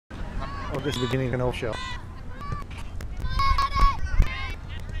Oh, this is the beginning of an old show.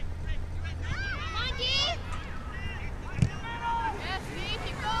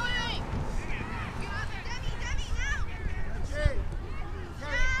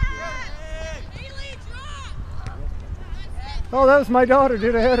 Oh, that was my daughter,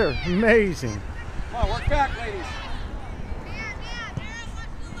 did a header. Amazing. Come on, work back, ladies.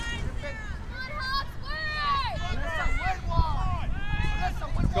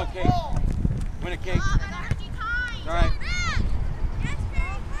 Go, Kate. Win it, Kate. All right.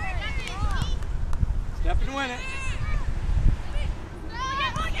 Step and win it.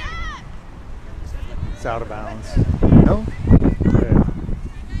 It's out of bounds. No? Yeah.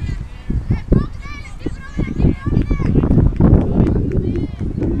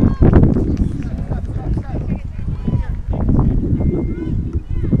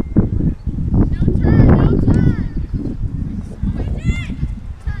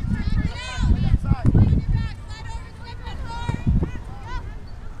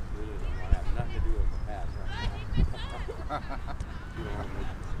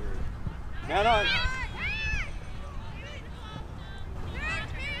 Man on.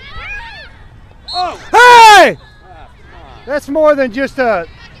 Oh! Hey! Ah, That's more than just a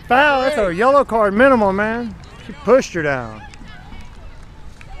foul. That's a yellow card minimum, man. She pushed her down.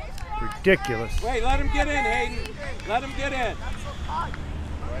 Ridiculous. Wait, let him get in, Hayden. Let him get in.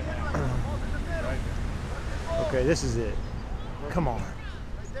 Okay, this is it. Come on.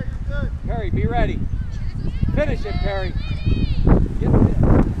 Perry, be ready. Finish it, Perry. Get it.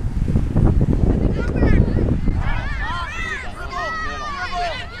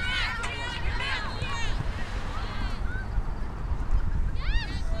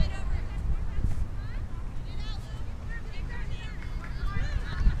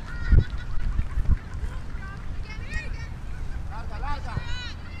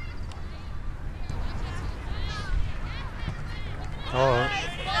 Oh.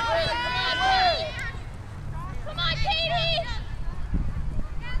 Come on, Katie!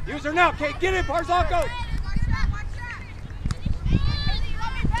 Use her now, Kate. Get in, Barzalko.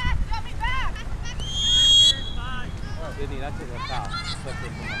 Oh, Sydney, that's a foul. Slip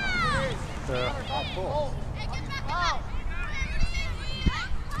it from behind. Cool.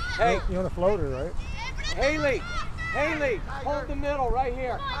 Hey, You want a floater, right? Haley, hold the middle right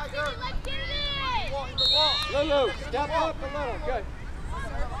here. Lulu, step up a little. Good.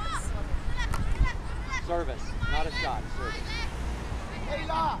 Service, not a shot. Service.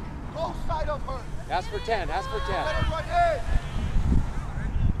 Ayla, go side of her. Ask for 10. Ask for 10.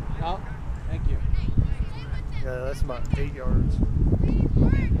 No, thank you. Yeah, that's about 8 yards.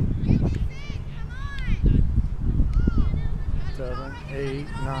 7, 8,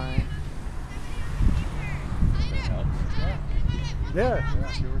 9. Yeah.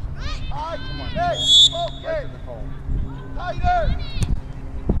 Come on, right in the hole. Tighter.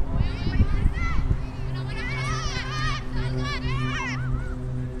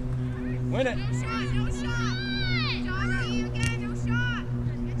 Win it.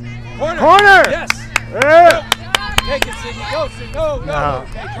 Corner! Yes. Yeah. Take it, Sydney. Go, Sydney. No. No.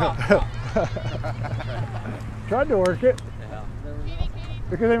 Okay, drop. Tried to work it. Yeah.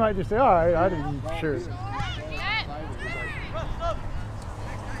 Because they might just say, all right, I didn't sure.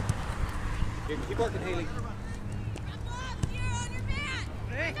 Keep working, Haley.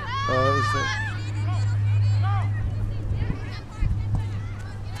 That was it.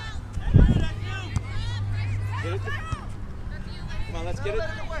 Get it. Come on, let's get it.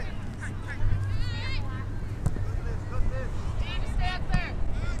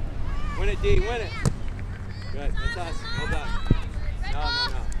 Win it, D. Win it. Good. That's us. Well done. No.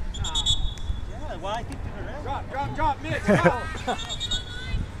 Yeah, well, I think they're around. Drop. Mitch. Foul.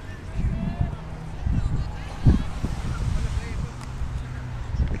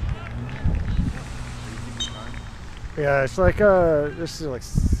 Yeah, it's like this is like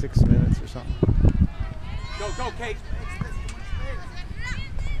 6 minutes or something. Go, Kate.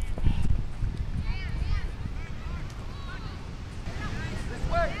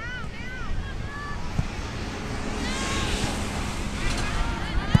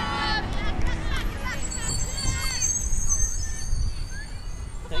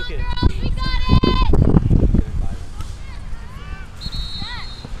 Thank you. We got it!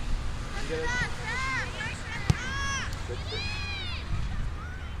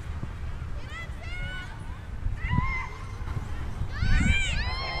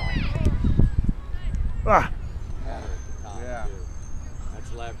 Ah. Yeah.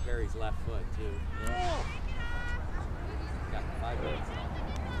 That's left. Perry's left foot too. Yeah. Got 5 minutes left.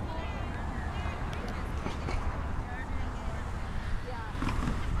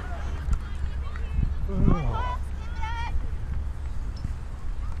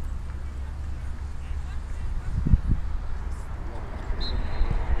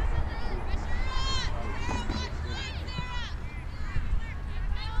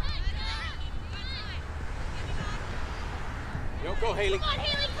 Don't go, Haley. Come on,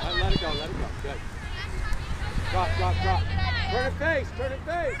 Haley, come Let it go, let it go. Good. Drop, drop, drop. Turn it face, turn it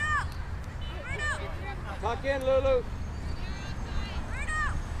face. Tuck in, Lulu.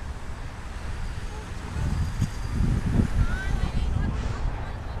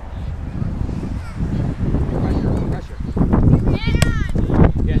 Pressure, pressure.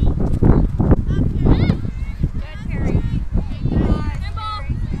 Good.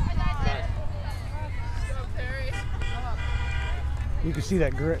 You can see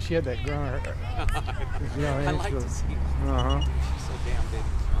that grit. She had that grunt. You know, I like to see it. Uh-huh. She's so damn big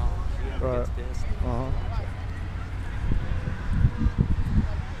and strong. She never Right. gets pissed. Uh-huh.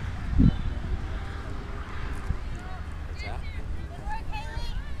 What's that?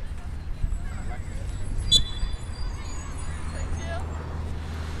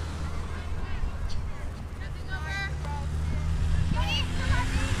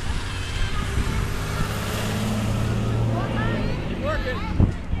 Keep working.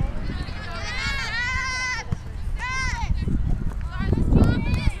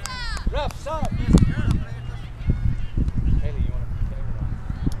 Rough, sub. Haley, you want to play or not?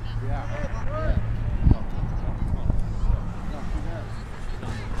 Yeah.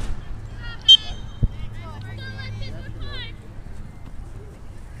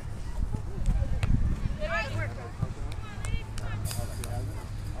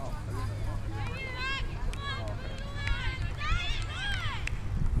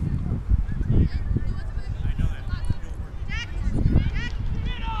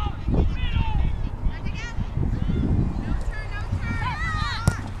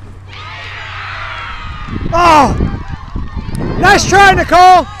 Oh! Nice try,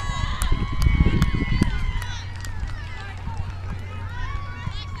 Nicole!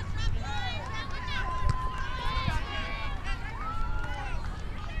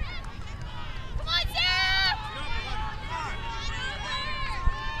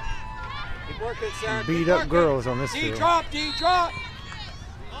 Keep working, Sarah. Beat Keep up working. girls on this D field. drop, D drop.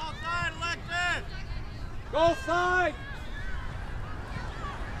 Goal side, Alexis! Goal side.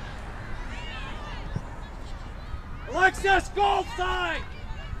 Alexis, goal side.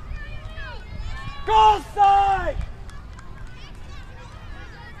 Goal side.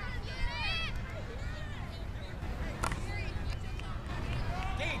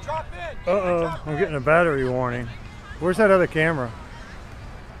 D, drop in. Uh-oh, I'm getting a battery warning. Where's that other camera?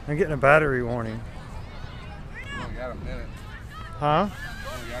 I'm getting a battery warning. We only got a minute. Huh?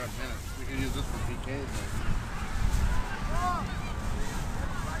 We only got a minute. We can use this for PKs.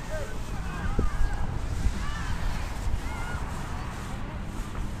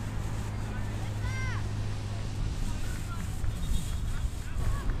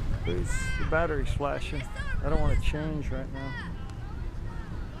 Please, the battery's flashing. I don't want to change right now.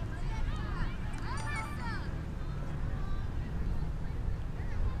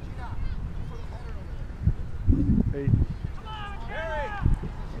 Hey. Harry,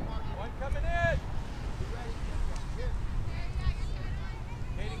 one coming in.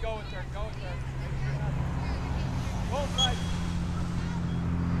 Katie, go with her. Go with her. Make sure not. Goal side.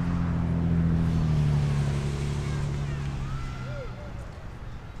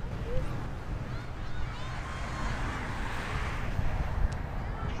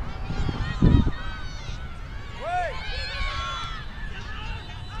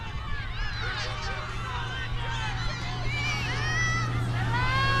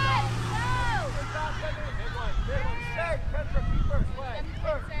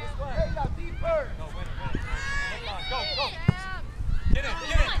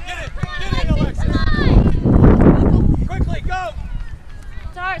 Quickly, go!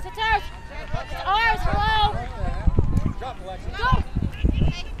 It's ours, it's ours! It's ours, hello! Drop, Alexis. Go!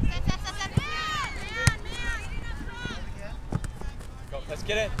 Go, let's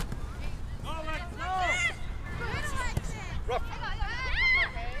get it. Go, Lex, go! Rough.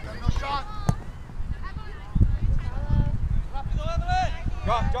 No shot.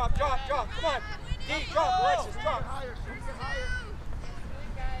 Drop, drop, drop, drop. Come on. D, drop, Alexis, drop. Higher, shoot, get higher.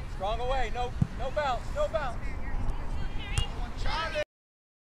 Strong away. No bounce, no bounce. Charlie.